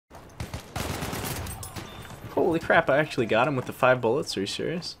Holy crap, I actually got him with the 5 bullets. Are you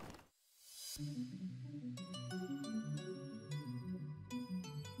serious?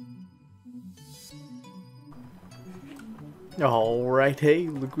 Alright, hey,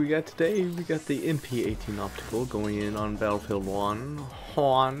 look what we got today. We got the MP-18 optical going in on Battlefield 1.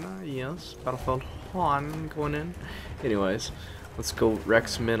 Juan, yes, Battlefield Juan going in. Anyways, let's go wreck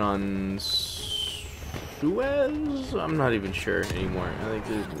some in on Suez? I'm not even sure anymore. I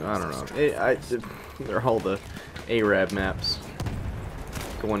think I don't know. They're all the Arab maps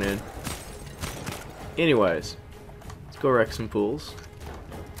going in. Anyways, let's go wreck some fools.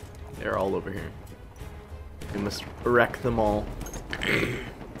 They're all over here. We must wreck them all.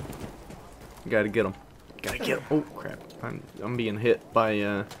 Gotta get them. Gotta get them. Oh crap! I'm being hit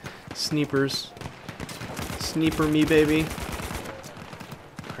by sneepers. Sneeper me, baby.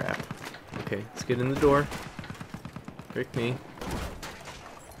 Crap. Okay, let's get in the door. Frick me.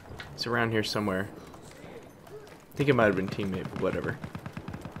 It's around here somewhere. I think it might have been teammate, but whatever.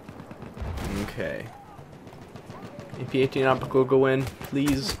 Okay. MP-18 optical, go in,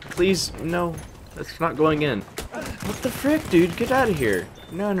 please. Please, no. That's not going in. What the frick, dude? Get out of here.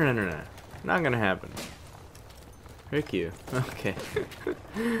 No, no, no, no, no. Not gonna happen. Frick you. Okay.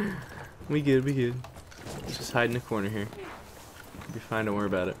 We good, we good. Let's just hide in the corner here. Be fine, don't worry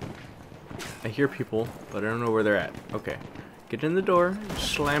about it. I hear people, but I don't know where they're at. Okay. Get in the door,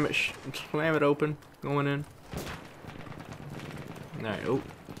 slam it open, going in. Alright, oh.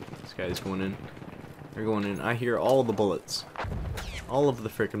 This guy's going in. They're going in. I hear all the bullets. All of the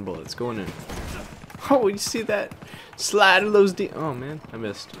freaking bullets going in. Oh, you see that? Slide of those oh man, I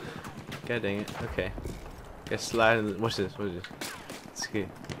missed. God dang it. Okay. Guess slide. What's this? What is this? Let's see.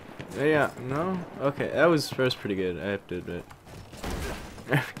 Yeah, no? Okay, that was pretty good, I have to admit.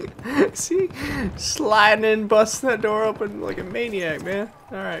 See? Sliding in, busting that door open like a maniac, man.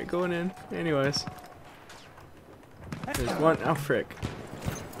 Alright, going in. Anyways. There's one. Oh, frick.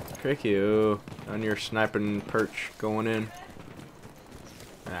 Frick you. On your sniping perch going in.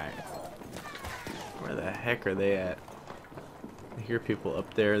 Alright. Where the heck are they at? I hear people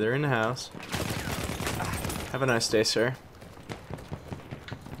up there. They're in the house. Have a nice day, sir.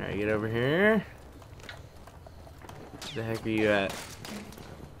 Alright, get over here. Where the heck are you at?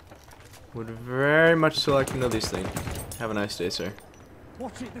 Would very much so like to know these things. Have a nice day, sir.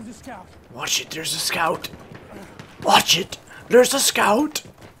 Watch it, there's a scout. Watch it, there's a scout. Watch it, there's a scout.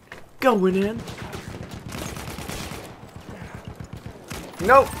 Going in.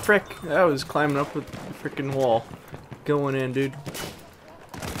 Nope, frick. I was climbing up with the frickin' wall. Going in, dude.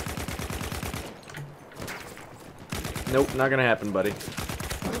 Nope, not gonna happen, buddy.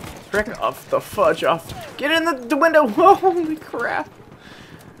 Frick off the fudge off. Get in the window. Holy crap.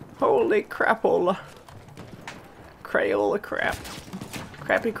 Holy crapola. Crayola crap.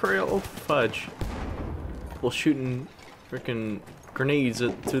 Crappy Crayola fudge. People shooting frickin' grenades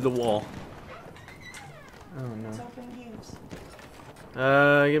through the wall. Oh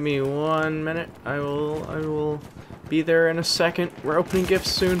no. Give me 1 minute. I will be there in a second. We're opening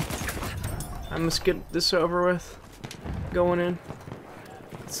gifts soon. I must get this over with. Going in.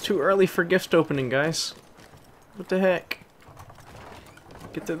 It's too early for gift opening, guys. What the heck?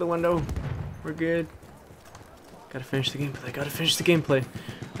 Get through the window. We're good. Gotta finish the gameplay. Gotta finish the gameplay.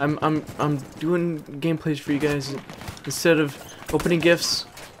 I'm doing gameplays for you guys instead of opening gifts.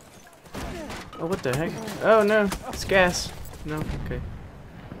 Oh, what the heck? Oh no, it's gas. No, okay.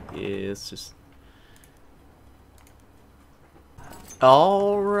 Yeah, it's just.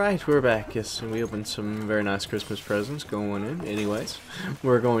 Alright, we're back. Yes, and we opened some very nice Christmas presents going in. Anyways,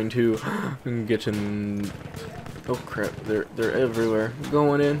 we're going to get in. Oh crap, they're everywhere.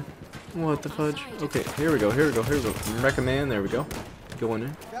 Going in. What the fudge? Okay, here we go, here we go, here we go. Recommend, there we go. Going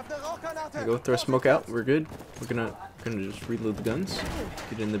in. There we go, throw smoke out, we're good. We're gonna just reload the guns.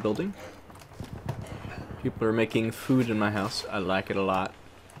 Get in the building. People are making food in my house. I like it a lot.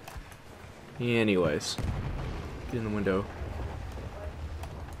 Anyways. Get in the window.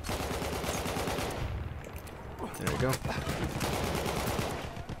 There we go.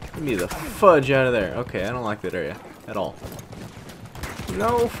 Give me the fudge out of there. Okay, I don't like that area at all.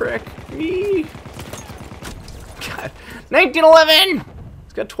 No, frick. Me. God. 1911!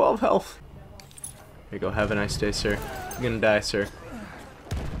 It's got 12 health. Here you go. Have a nice day, sir. You're gonna die, sir.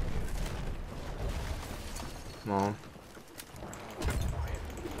 Come on.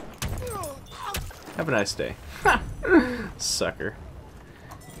 Have a nice day. Sucker.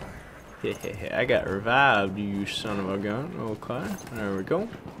 I got revived, you son of a gun. Okay, there we go.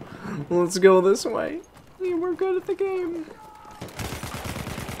 Let's go this way. We're good at the game.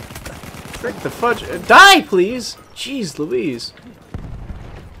 Frick the fudge. Die, please! Jeez Louise.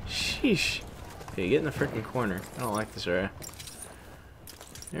 Sheesh. Okay, get in the freaking corner. I don't like this area.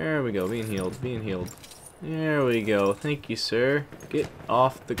 There we go. Being healed. Being healed. There we go. Thank you, sir. Get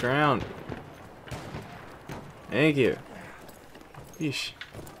off the ground. Thank you. Yeesh.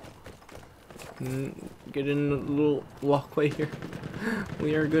 Get in the little walkway here.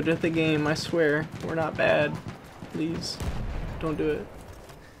 We are good at the game, I swear. We're not bad. Please, don't do it.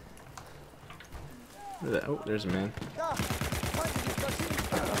 What is that? Oh, there's a man.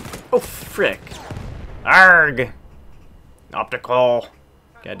 Oh, frick. Arg! Optical.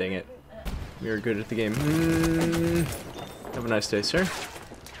 God dang it. We are good at the game. Have a nice day, sir.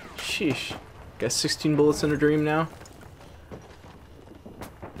 Sheesh. Got 16 bullets in a dream now.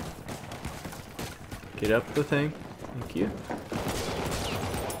 Get up the thing. Thank you.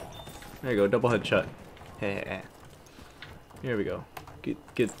 There you go, double headshot. Hey. Here we go.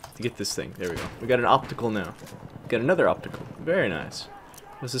 Get this thing. There we go. We got an optical now. Got another optical. Very nice.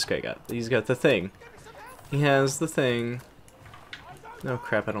 What's this guy got? He's got the thing. He has the thing. No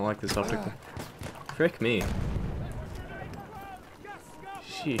crap, I don't like this optical. Frick me.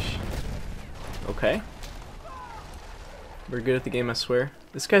 Sheesh. Okay. We're good at the game, I swear.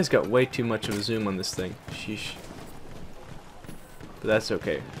 This guy's got way too much of a zoom on this thing. Sheesh. But that's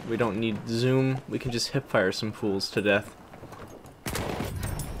okay. We don't need zoom. We can just hipfire some fools to death.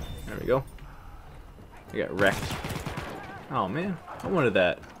 There we go. I got wrecked. Oh man, I wanted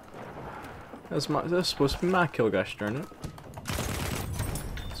that. That was supposed to be my kill, gosh darn it.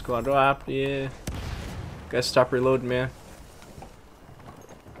 Squad op, yeah. Gotta stop reloading, man.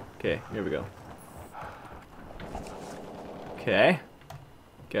 Okay, here we go. Okay.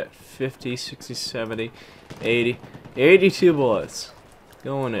 Got 50, 60, 70, 80, 82 bullets.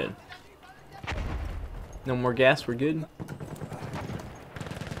 Going in. No more gas, we're good.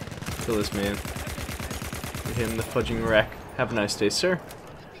 Kill this man. Get him the fudging wreck. Have a nice day, sir.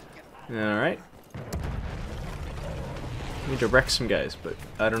 Alright. Need to wreck some guys, but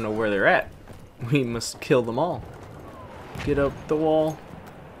I don't know where they're at. We must kill them all. Get up the wall.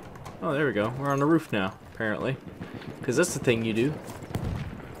 Oh, there we go. We're on the roof now, apparently. Because that's the thing you do.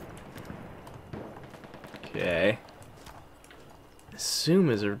 Okay. This zoom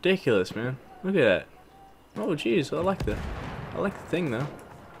is ridiculous, man. Look at that. Oh, jeez. I like the thing, though.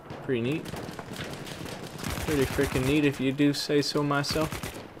 Pretty neat. Pretty freaking neat, if you do say so myself.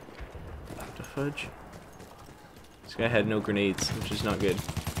 The fudge. This guy had no grenades, which is not good.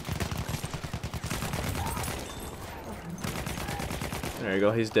 There you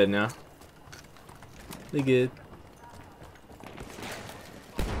go. He's dead now. They good.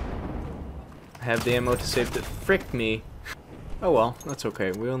 I have the ammo to save the frick me. Oh well, that's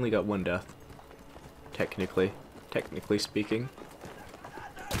okay. We only got one death. Technically speaking.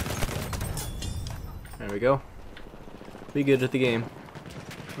 There we go. Be good at the game.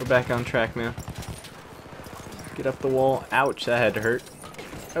 We're back on track, man. Get up the wall. Ouch, that had to hurt.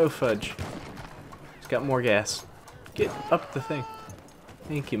 Oh fudge. It's got more gas. Get up the thing.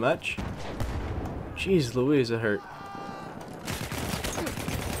 Thank you much. Jeez Louise, it hurt.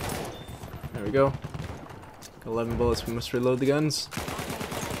 There we go. 11 bullets, we must reload the guns.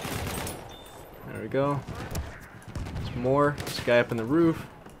 There we go. There's more. This guy up on the roof.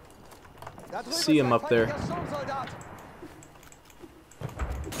 See him up there.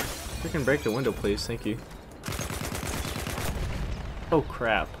 Freaking break the window, please. Thank you. Oh,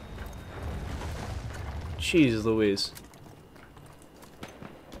 crap. Jeez Louise.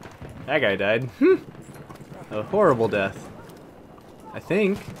 That guy died. A horrible death. I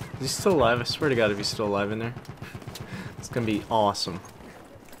think. Is he still alive? I swear to God if he's still alive in there. It's gonna be awesome.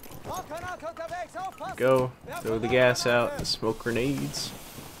 Go. Throw the gas out. The smoke grenades.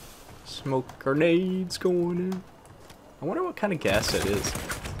 Smoke grenades going in. I wonder what kind of gas that is.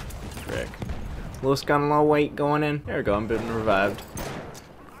 Frick. Lewis got a low weight going in. There we go. I'm being revived.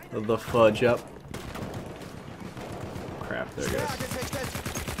 The fudge up. Crap. There it goes.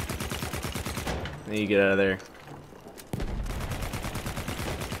 Then you get out of there.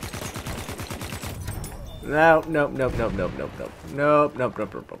 No, nope.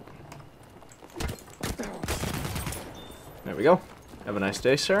 There we go. Have a nice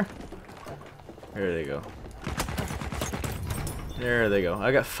day, sir. There they go. There they go.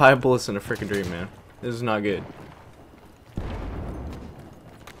 I got 5 bullets in a freaking dream, man. This is not good.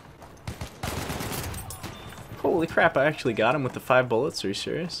 Holy crap, I actually got him with the 5 bullets. Are you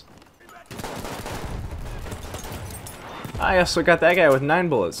serious? I also got that guy with 9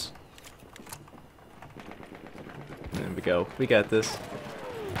 bullets. There we go. We got this.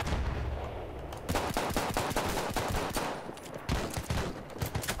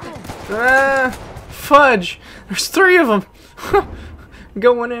 Ah! Fudge! There's 3 of them!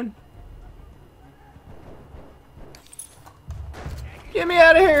 Going in. Get me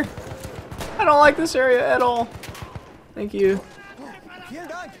out of here! I don't like this area at all. Thank you.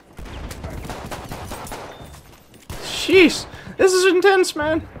 Jeez! This is intense,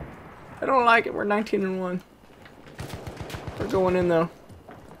 man! I don't like it. We're 19-1. We're going in, though.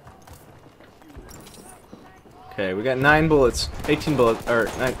 Okay, we got 9 bullets. 18 bullets. Or,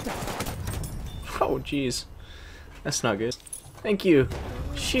 9. Oh, jeez. That's not good. Thank you.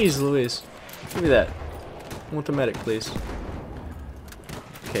 Jeez Louise. Give me that. I want the medic, please.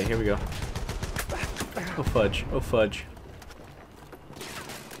 Okay, here we go. Oh fudge. Oh fudge.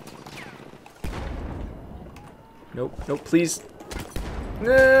 Nope. Nope, please.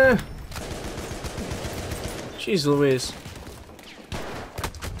 Nah. Jeez Louise.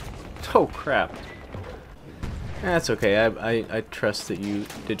 Oh crap. That's okay. I trust that you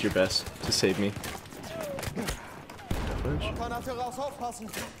did your best to save me. Fudge.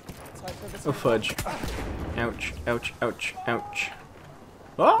 Oh fudge. Ouch, ouch, ouch, ouch.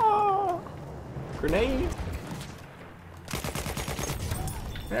 Ah! Grenade.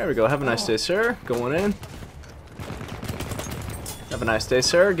 There we go. Have a nice day, sir. Going in. Have a nice day,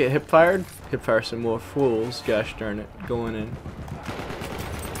 sir. Get hip fired. Hip fire some more fools. Gosh darn it. Going in.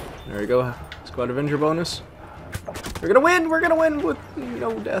 There we go. Squad Avenger bonus. We're gonna win! We're gonna win with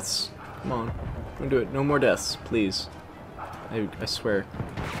no deaths. Come on. I'm gonna do it. No more deaths, please. I swear.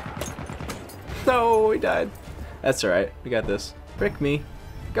 No, we died. That's alright. We got this. Frick me.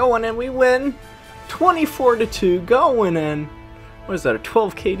 Going in. We win. 24-2. Going in. What is that? A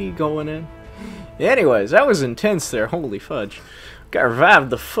 12 KD going in? Anyways, that was intense there. Holy fudge. Got revived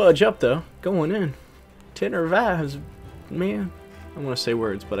the fudge up though. Going in. 10 revives. Man. I want to say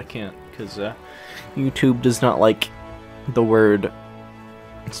words, but I can't. Because YouTube does not like the word.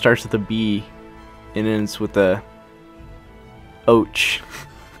 It starts with a B and ends with a ouch.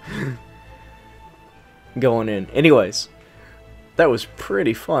 Going in. Anyways, that was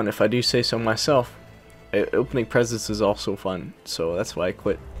pretty fun if I do say so myself. Opening presents is also fun, so that's why I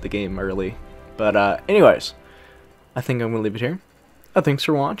quit the game early. But anyways, I think I'm gonna leave it here. Thanks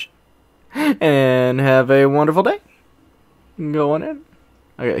for watching, and have a wonderful day. Going in.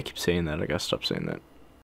 I keep saying that. I gotta stop saying that.